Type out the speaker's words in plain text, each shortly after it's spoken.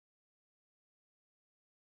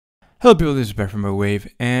Hello people, this is Brett from Elliott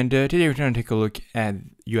Wave, and today we're going to take a look at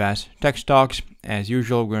US tech stocks. As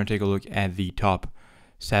usual, we're going to take a look at the top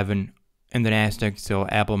 7 in the Nasdaq, so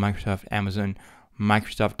Apple, Microsoft, Amazon,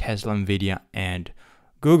 Microsoft, Tesla, Nvidia, and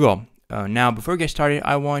Google. Now, before we get started,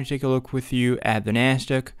 I want to take a look with you at the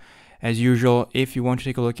Nasdaq. As usual, if you want to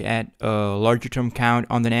take a look at a larger term count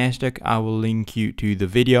on the Nasdaq, I will link you to the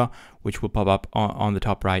video, which will pop up on the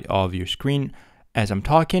top right of your screen as I'm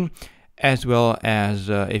talking. As well as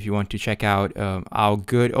if you want to check out how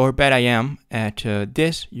good or bad I am at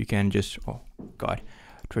this, you can just, oh god,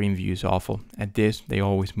 TradingView is awful at this. They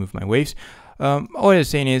always move my waves. All I'm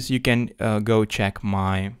saying is you can go check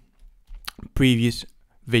my previous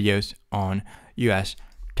videos on US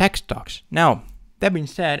tech stocks. Now, that being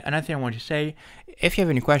said, another thing I want to say, if you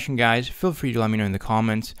have any question, guys, feel free to let me know in the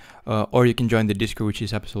comments, or you can join the Discord, which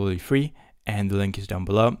is absolutely free, and the link is down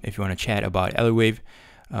below if you want to chat about Elliott Wave.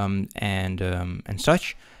 And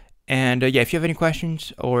such. And yeah, if you have any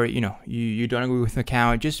questions or you don't agree with the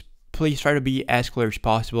account, just please try to be as clear as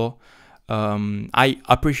possible. I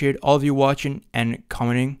appreciate all of you watching and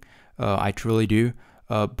commenting. I truly do.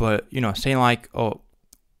 But saying like, oh,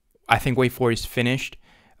 I think wave 4 is finished,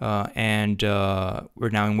 and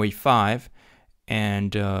we're now in wave 5,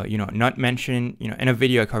 and not mentioning, in a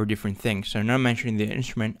video I cover different things, so not mentioning the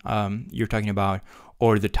instrument you're talking about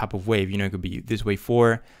or the type of wave. It could be this wave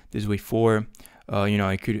 4, this wave 4.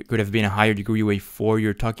 It could have been a higher degree wave 4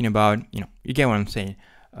 you're talking about. You get what I'm saying.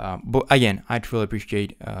 But again, I truly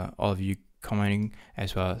appreciate all of you commenting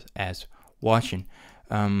as well as watching,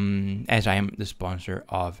 as I am the sponsor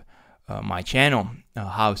of my channel.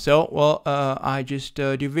 How so? Well, I just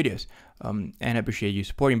do videos, and I appreciate you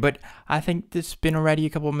supporting. But I think this has been already a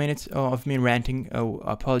couple of minutes of me ranting.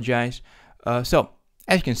 I apologize. So,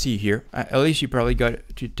 as you can see here, at least you probably got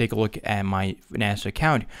to take a look at my Nasdaq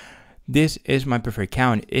account. This is my preferred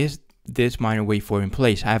account. Is this minor wave 4 in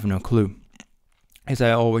place? I have no clue. As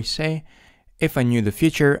I always say, if I knew the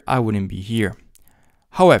future, I wouldn't be here.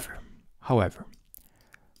 However,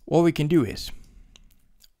 what we can do is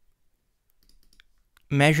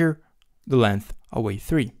measure the length of wave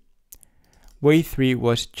 3. Wave 3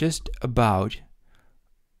 was just about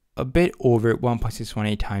a bit over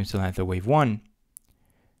 1.618 times the length of wave 1.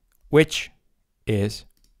 Which is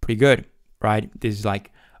pretty good, right? This is like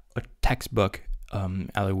a textbook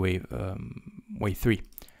Elliott Wave wave 3.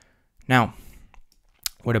 Now,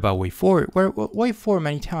 what about wave 4? Well, wave 4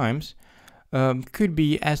 many times could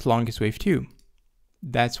be as long as wave 2.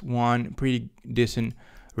 That's one pretty decent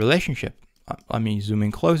relationship. Let me zoom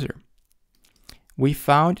in closer. We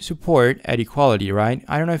found support at equality, right?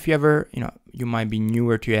 I don't know if you ever, you might be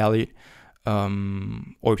newer to Elliott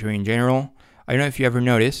or to in general. I don't know if you ever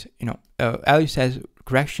notice, Elliott says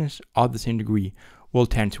corrections of the same degree will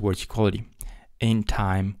tend towards equality in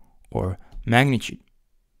time or magnitude.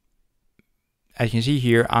 As you can see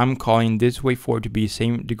here, I'm calling this wave 4 to be the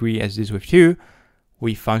same degree as this wave 2.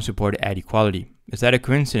 We found support at equality. Is that a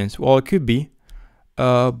coincidence? Well, it could be,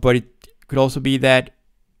 but it could also be that,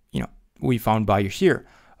 we found buyers here.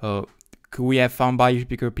 Could we have found buyers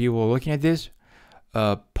because people were looking at this?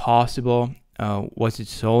 Possible. Was it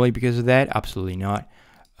solely because of that? Absolutely not.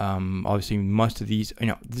 Obviously, most of these,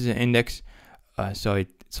 this is an index, so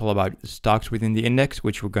it's all about stocks within the index,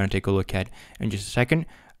 which we're going to take a look at in just a second.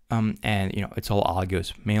 And it's all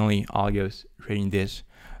algos, mainly algos trading this,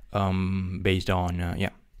 based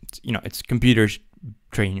on it's computers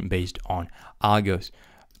trading based on algos.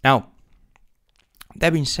 Now,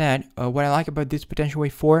 that being said, what I like about this potential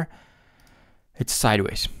wave 4, it's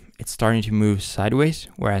sideways. It's starting to move sideways,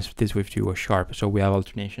 whereas this wave 2 was sharp, so we have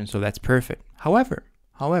alternation, so that's perfect. However,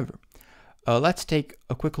 let's take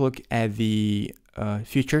a quick look at the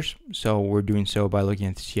futures. So we're doing so by looking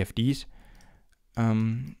at the CFDs,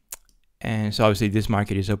 and so obviously this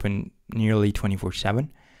market is open nearly 24/7,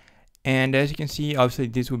 and as you can see, obviously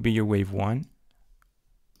this would be your wave 1.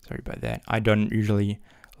 Sorry about that. I don't usually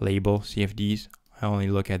label CFDs. I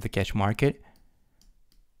only look at the cash market.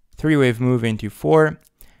 3-wave move into 4.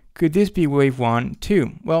 Could this be wave 1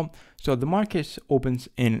 too? Well, so the market opens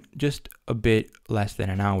in just a bit less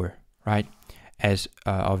than an hour, right? As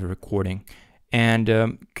of the recording. And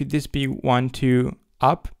could this be 1, 2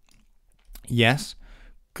 up? Yes.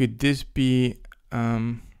 Could this be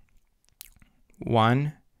 1,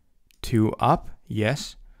 2 up?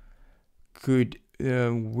 Yes. Could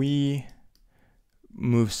we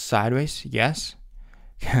move sideways? Yes.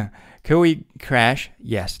 Could we crash?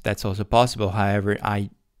 Yes, that's also possible. However,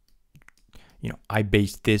 I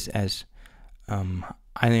base this as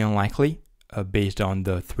highly unlikely, based on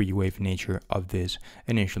the 3-wave nature of this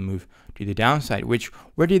initial move to the downside.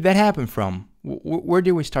 Where did that happen from? Where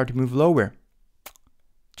did we start to move lower?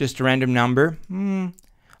 Just a random number? I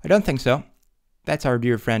don't think so. That's our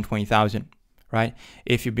dear friend 20,000, right?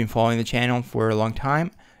 If you've been following the channel for a long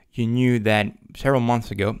time, you knew that several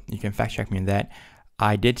months ago, you can fact check me on that,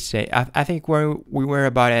 I did say, I think we were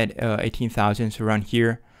about at 18,000, so around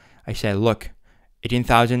here, I said, look,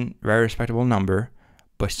 18,000, very respectable number,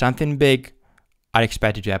 but something big, I'd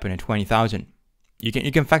expect it to happen at 20,000. You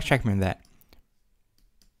can fact check me on that.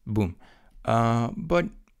 Boom. But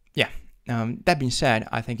yeah, that being said,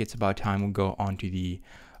 I think it's about time we'll go on to the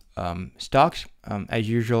stocks. As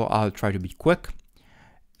usual, I'll try to be quick.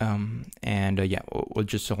 Yeah, we'll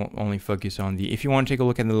just only focus on the, if you want to take a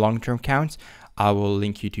look at the long-term counts, I will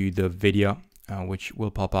link you to the video, which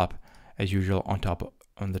will pop up as usual on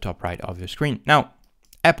the top right of the screen. Now,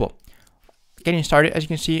 Apple, getting started, as you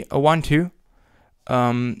can see, a 1-2.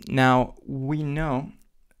 Now we know,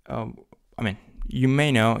 I mean, you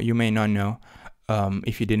may know, you may not know.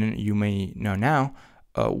 If you didn't, you may know now.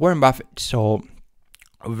 Warren Buffett sold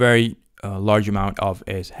a very large amount of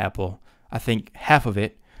his Apple. I think half of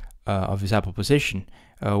it, of his Apple position,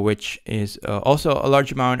 which is also a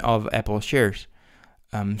large amount of Apple shares.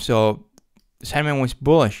 So the sentiment was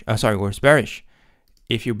bullish. Was bearish.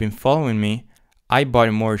 If you've been following me, I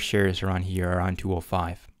bought more shares around here, around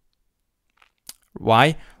 205.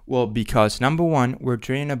 Why? Well, because number one, we're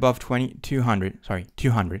trading above 200. We're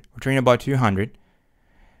trading above 200.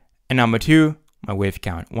 And number two, my wave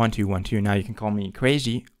count, 1212. Now you can call me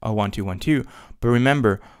crazy, 1212. But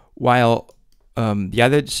remember, while the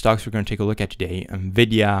other stocks we're going to take a look at today,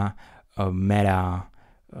 Nvidia, Meta,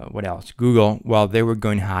 what else? Google, while they were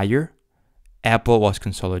going higher, Apple was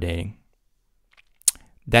consolidating.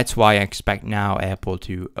 That's why I expect now Apple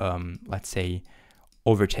to, let's say,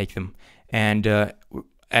 overtake them. And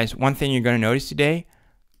as one thing you're going to notice today,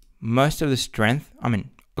 most of the strength, I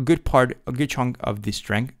mean, a good chunk of the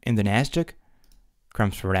strength in the Nasdaq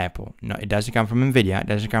comes from Apple. No, it doesn't come from Nvidia, it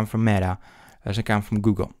doesn't come from Meta, it doesn't come from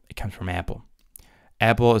Google, it comes from Apple.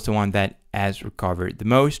 Apple is the one that has recovered the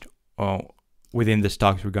most within the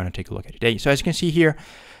stocks we're going to take a look at today. So as you can see here,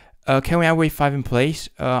 can we have wave 5 in place?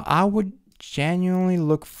 I would genuinely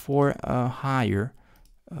look for higher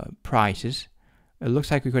prices. It looks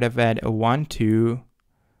like we could have had a 1-2,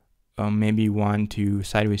 maybe 1-2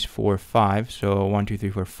 sideways 4-5. So 1, 2, 3,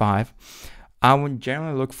 4, 5. I would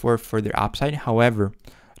generally look for further upside. However,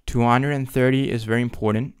 230 is very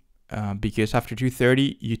important because after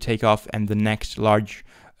 230 you take off, and the next large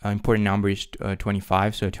important number is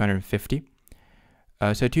 25, so 250.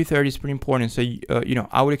 So 230 is pretty important. So you know,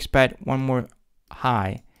 I would expect one more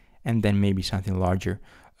high, and then maybe something larger.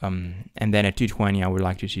 And then at 220, I would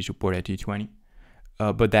like to see support at 220.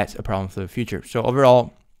 But that's a problem for the future. So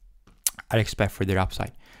overall, I'd expect further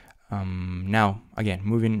upside. Now, again,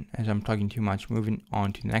 moving, as I'm talking too much, moving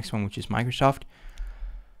on to the next one, which is Microsoft.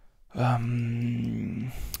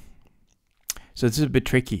 So this is a bit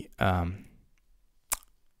tricky.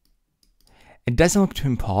 It doesn't look too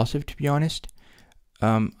impulsive, to be honest.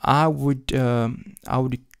 I would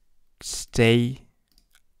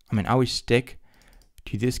stick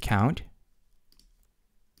to this count.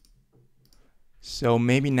 So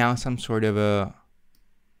maybe now some sort of a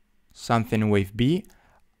something in wave B,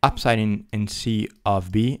 upside in C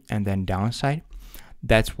of B, and then downside.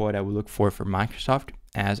 That's what I would look for Microsoft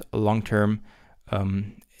as a long-term.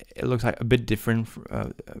 It looks like a bit different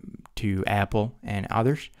to Apple and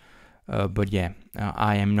others. But yeah,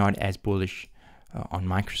 I am not as bullish on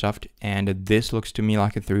Microsoft. And this looks to me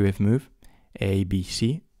like a 3-wave move, A, B,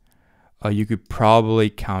 C. You could probably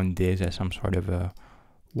count this as some sort of a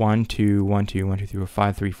 1, 2, 1, 2, 1, 2, 3, 4,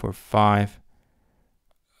 5, 3, 4, 5.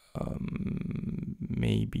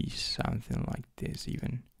 Maybe something like this,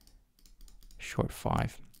 even short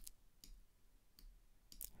 5.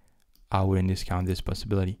 I wouldn't discount this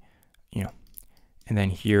possibility, you know. And then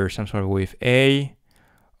here, some sort of wave A.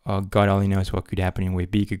 God only knows what could happen in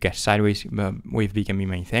wave B. Could get sideways. Wave B can be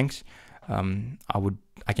many things.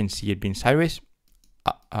 I can see it being sideways.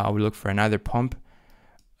 I would look for another pump.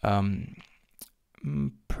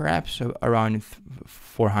 Perhaps around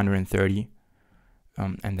 430,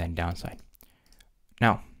 and then downside.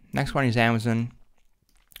 Now, next one is Amazon,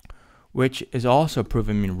 which is also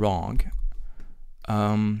proving me wrong.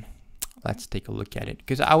 Let's take a look at it,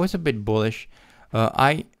 because I was a bit bullish.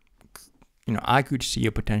 I could see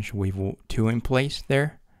a potential wave 2 in place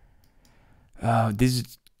there. This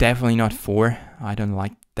is definitely not 4. I don't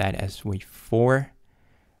like that as wave 4.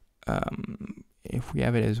 If we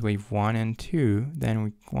have it as wave 1 and 2, then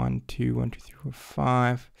we 1, 2, 1, 2, 3, 4,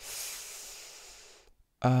 5.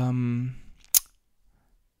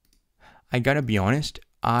 I gotta be honest.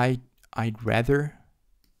 I I'd rather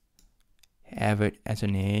have it as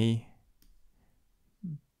an A,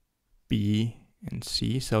 B, and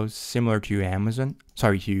C. So similar to Amazon,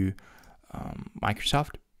 sorry, to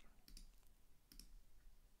Microsoft.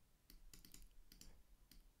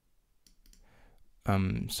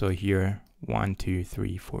 So here 1, 2,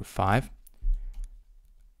 3, 4, 5,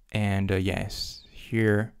 and yes,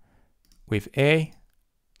 here wave A,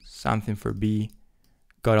 something for B.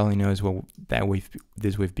 God only knows what that wave,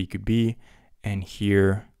 this wave B could be. And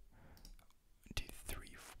here 1, 2, 3,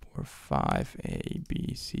 4, 5, A,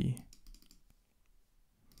 B, C.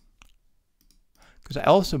 Because I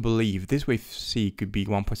also believe this wave C could be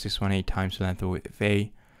 1.618 times the length of wave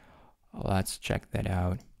A. Let's check that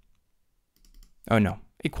out. Oh no,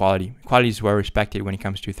 equality. Equality is well respected when it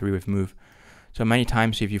comes to 3-wave move. So many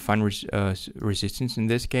times if you find resistance in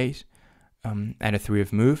this case, at a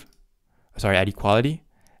 3-wave move, sorry, at equality,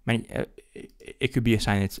 it could be a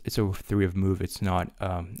sign it's a 3-wave move. It's not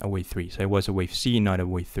a wave 3. So it was a wave C, not a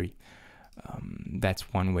wave 3.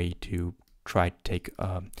 That's one way to try to take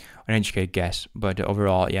an educated guess. But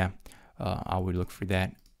overall, yeah, I would look for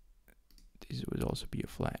that. This would also be a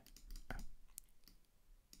flat.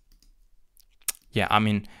 Yeah, I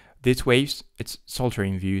mean, these waves, it's all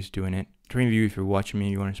TradingView doing it. TradingView, if you're watching me,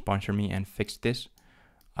 you want to sponsor me and fix this,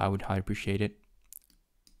 I would highly appreciate it.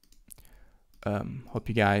 Hope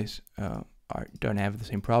you guys don't have the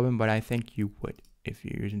same problem, but I think you would if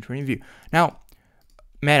you're using TradingView. Now,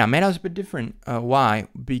 Meta is a bit different. Why?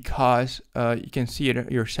 Because you can see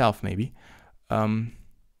it yourself, maybe.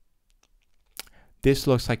 This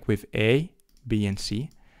looks like with A, B, and C.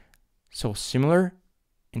 So similar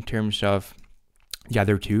in terms of the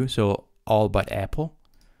other two, so all but Apple.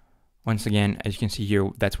 Once again, as you can see here,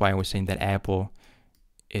 that's why I was saying that Apple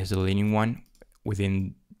is the leading one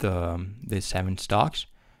within the 7 stocks.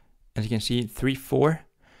 As you can see, 3, 4.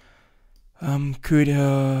 Could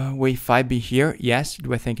wave 5 be here? Yes.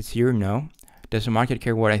 Do I think it's here? No. Does the market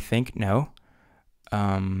care what I think? No.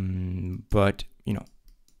 But you know,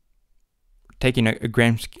 taking a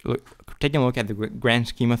look at the grand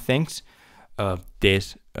scheme of things,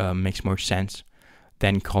 this makes more sense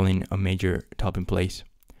than calling a major top in place.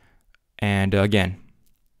 And again,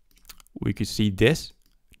 we could see this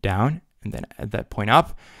down and then at that point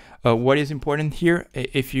up. What is important here,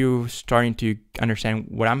 if you're starting to understand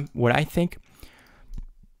what I think,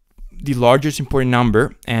 the largest important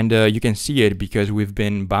number, and you can see it because we've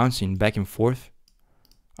been bouncing back and forth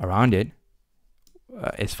around it,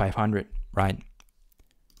 is 500, right?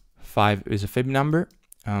 5 is a fib number,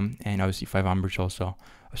 and obviously 500 is also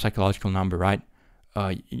a psychological number, right?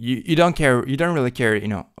 You don't care, you don't really care, you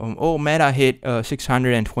know, oh, Meta hit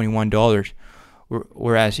 $621,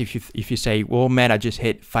 whereas if you say, well, Meta just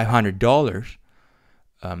hit $500,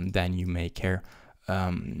 then you may care.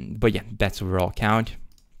 But yeah, that's overall count.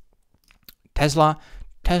 Tesla's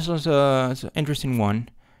an interesting one.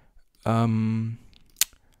 At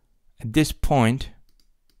this point,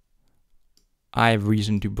 I have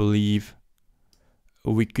reason to believe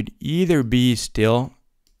we could either be still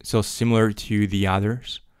so similar to the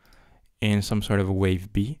others in some sort of a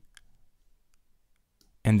wave B,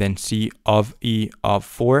 and then C of E of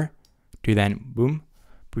 4 to then boom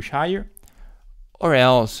push higher, or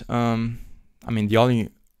else I mean the only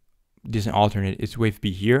decent alternate is wave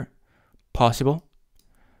B here, possible,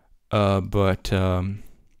 but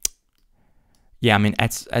yeah, I mean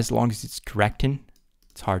as long as it's correcting,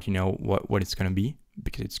 it's hard to know what it's gonna be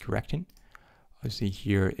because it's correcting. Obviously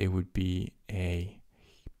here it would be a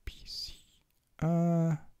PC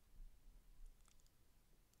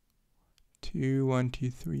 2, 1, 2,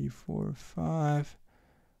 3, 4, 5.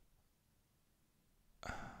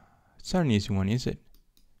 It's not an easy one, is it?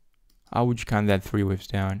 How would you count that 3 waves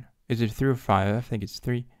down? Is it 3 or 5? I think it's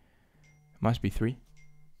 3. It must be 3.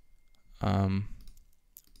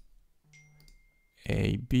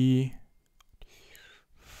 A, B,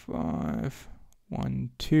 5, 1,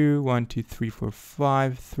 2, 1, 2, 3, 4,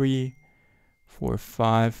 5, 3, 4,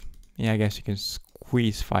 5. Yeah, I guess you can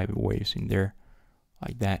squeeze 5 waves in there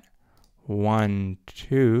like that. 1,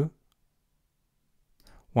 2,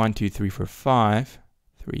 1, 2, 3, 4, 5,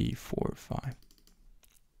 3, 4, 5.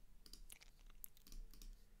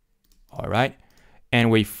 All right,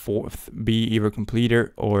 and wave 4 be either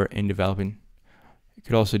completed or in developing. You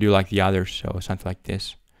could also do like the others, so something like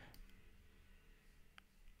this.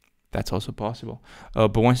 That's also possible.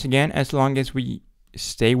 But once again, as long as we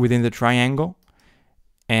stay within the triangle,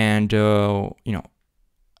 and you know,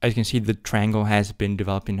 as you can see, the triangle has been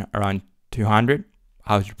developing around 200.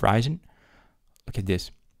 How surprising! Look at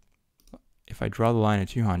this. If I draw the line at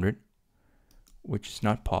 200, which is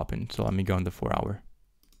not popping, so let me go on the 4 hour.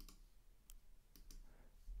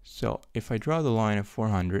 So if I draw the line at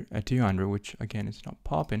 400, at 200, which again is not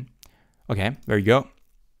popping. Okay, there you go.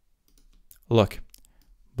 Look,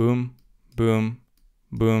 boom, boom,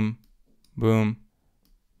 boom, boom,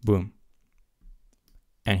 boom,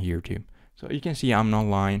 and here too. So you can see I'm not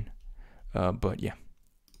lying, but yeah.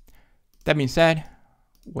 That being said,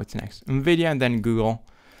 what's next? Nvidia and then Google.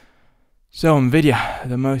 So Nvidia,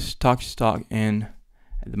 the most talked stock in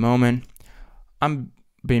at the moment. I'm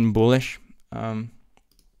being bullish.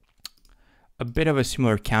 A bit of a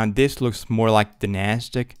similar count. This looks more like the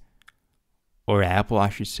Nasdaq or Apple, I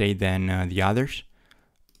should say, than the others.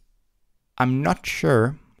 I'm not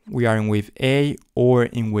sure we are in wave A or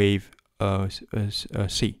in wave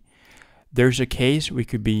C. There's a case we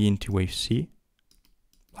could be into wave C,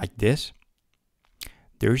 like this.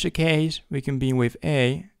 There's a case we can be in wave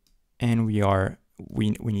A, and we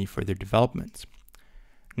need further developments.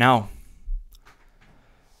 Now,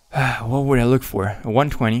 what would I look for?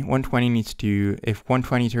 120. 120 needs to, if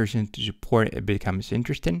 120 turns into support, it becomes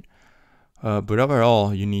interesting. But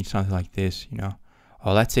overall, you need something like this, you know.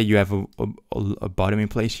 Let's say you have a bottom in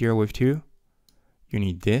place here with 2. You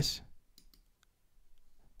need this.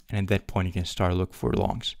 And at that point, you can start looking for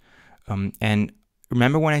longs. And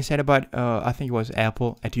remember when I said about, I think it was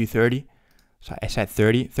Apple at 230? So I said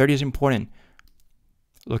 30. 30 is important.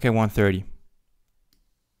 Look at 130.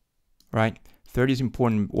 Right? 30 is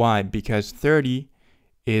important. Why? Because 30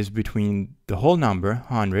 is between the whole number,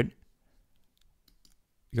 100.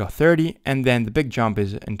 You got 30, and then the big jump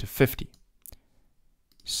is into 50.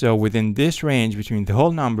 So within this range, between the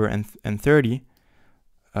whole number and 30,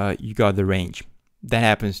 you got the range. That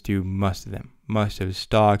happens to most of them. Most of the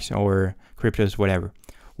stocks or cryptos, whatever.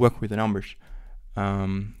 Work with the numbers.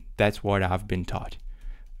 That's what I've been taught.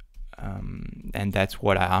 And that's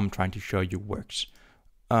what I'm trying to show you works.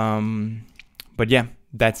 But yeah,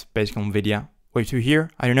 that's basically Nvidia. Wave 2 here,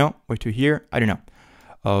 I don't know. Wave 2 here, I don't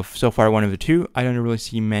know. So far, one of the two. I don't really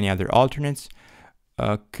see many other alternates.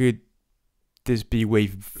 Could this be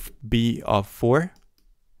wave B of 4?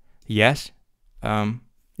 Yes.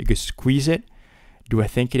 You could squeeze it. Do I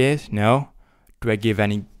think it is? No. Do I give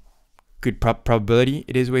any good probability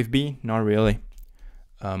it is wave B? Not really.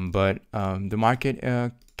 But the market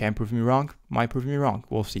can prove me wrong. Might prove me wrong.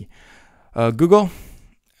 We'll see. Google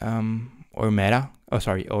or Meta. Oh,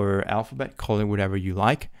 sorry, or Alphabet. Call it whatever you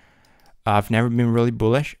like. I've never been really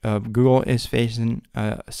bullish. Google is facing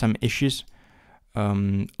some issues,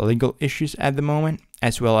 legal issues at the moment,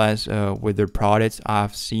 as well as with their products.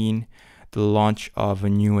 I've seen the launch of a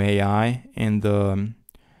new AI in the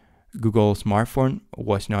Google smartphone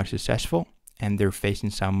was not successful, and they're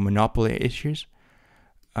facing some monopoly issues.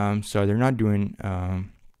 So they're not doing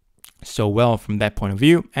so well from that point of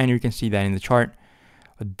view, and you can see that in the chart.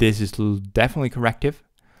 This is definitely corrective.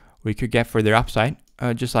 We could get further upside,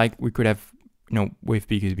 just like we could have, wave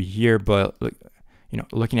B could be here, but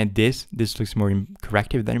looking at this looks more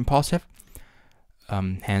corrective than impulsive.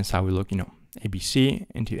 Hence how we look, ABC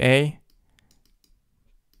into A.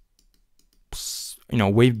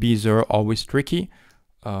 Wave Bs are always tricky.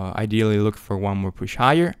 Ideally look for one more push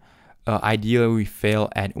higher. Ideally we fail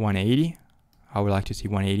at 180. I would like to see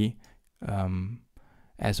 180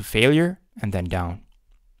 as a failure and then down.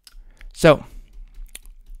 So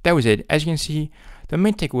that was it. As you can see, the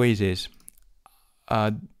main takeaways is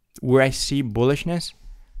where I see bullishness,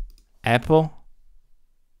 Apple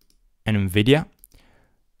and Nvidia.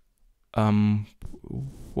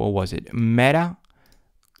 What was it? Meta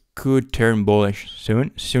could turn bullish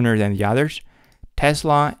sooner than the others.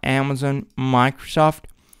 Tesla, Amazon, Microsoft,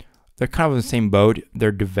 they're kind of in the same boat.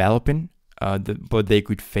 They're developing, but they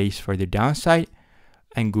could face further downside.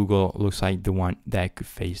 And Google looks like the one that could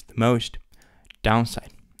face the most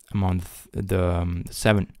downside among the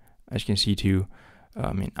 7. As you can see too,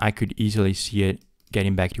 I could easily see it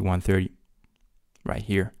getting back to 130 right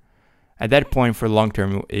here. At that point, for long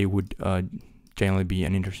term, it would generally be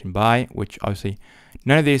an interesting buy, which obviously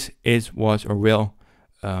none of this was, or will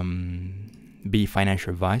be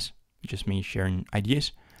financial advice. Just me sharing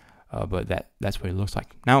ideas, but that's what it looks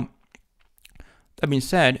like. Now, that being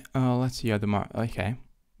said, let's see other market. Okay,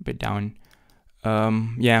 a bit down.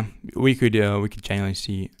 Yeah, we could generally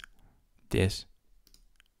see this,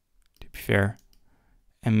 to be fair,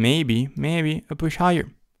 and maybe a push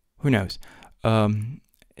higher. Who knows?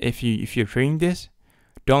 If you're trading this,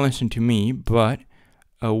 don't listen to me. But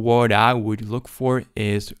what I would look for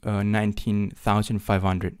is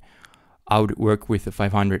 19,500. I would work with the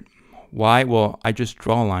 500. Why? Well, I just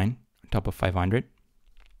draw a line on top of 500.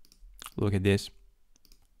 Look at this.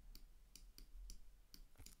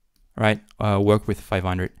 Right, work with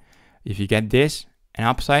 500. If you get this, an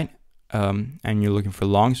upside, and you're looking for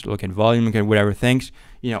longs, look at volume, look at whatever things.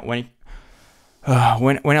 You know, when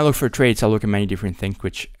I look for trades, I look at many different things,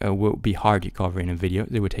 which will be hard to cover in a video.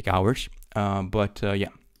 They would take hours. But yeah,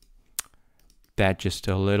 that just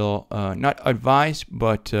a little not advice,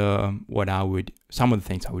 but some of the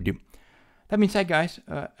things I would do. That being said, guys,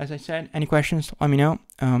 as I said, any questions, let me know.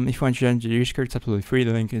 If you want to join the Discord, it's absolutely free.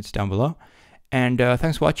 The link is down below. And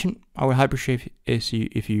thanks for watching. I would highly appreciate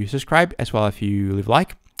if you subscribe, as well if you leave a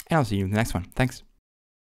like. And I'll see you in the next one. Thanks.